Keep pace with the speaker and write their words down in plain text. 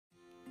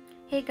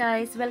Hey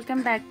guys,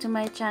 welcome back to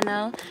my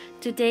channel.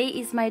 Today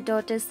is my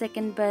daughter's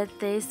second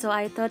birthday, so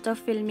I thought of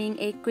filming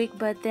a quick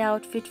birthday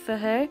outfit for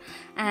her,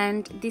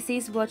 and this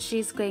is what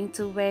she's going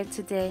to wear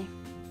today.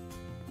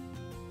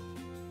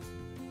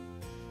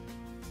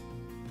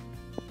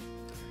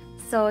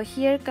 So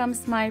here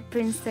comes my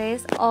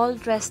princess, all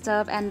dressed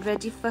up and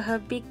ready for her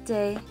big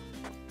day.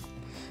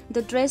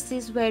 The dress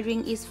she's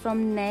wearing is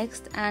from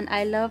Next, and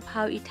I love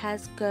how it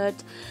has got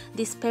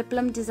this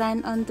peplum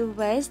design on the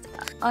waist.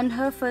 On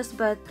her first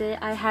birthday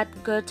I had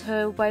got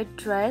her white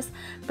dress,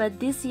 but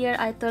this year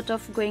I thought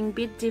of going a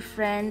bit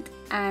different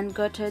and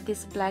got her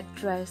this black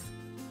dress.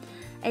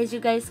 As you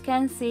guys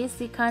can see,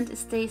 she can't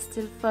stay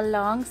still for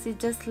long, she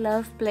just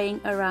loves playing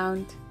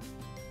around.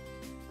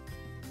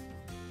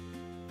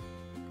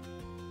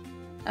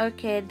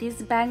 Okay,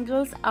 these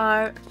bangles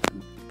are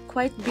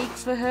quite big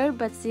for her,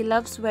 but she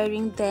loves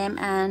wearing them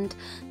and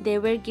they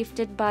were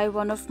gifted by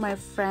one of my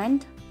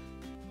friend.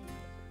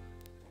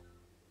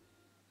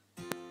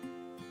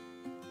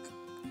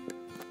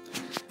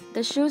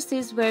 The shoes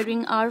she's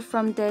wearing are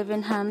from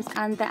Debenhams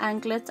and the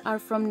anklets are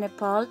from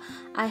Nepal.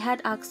 I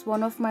had asked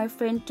one of my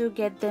friends to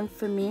get them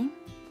for me.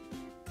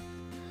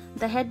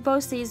 The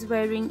headbow she is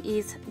wearing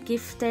is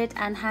gifted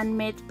and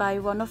handmade by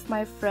one of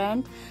my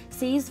friends.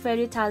 She is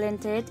very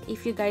talented.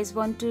 If you guys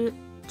want to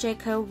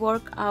check her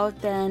work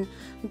out, then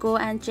go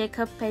and check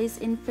her page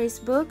in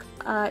Facebook.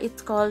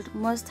 It's called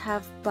Must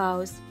Have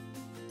Bows.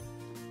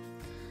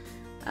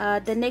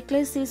 The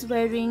necklace she's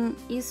wearing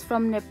is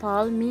from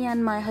Nepal. Me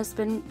and my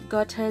husband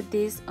got her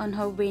this on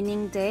her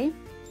wedding day.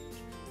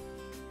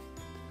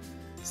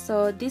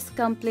 So this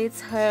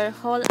completes her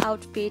whole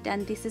outfit,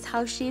 and this is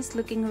how she's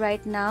looking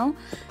right now.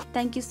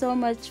 Thank you so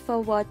much for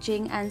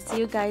watching and see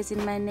you guys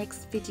in my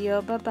next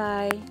video. Bye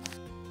bye.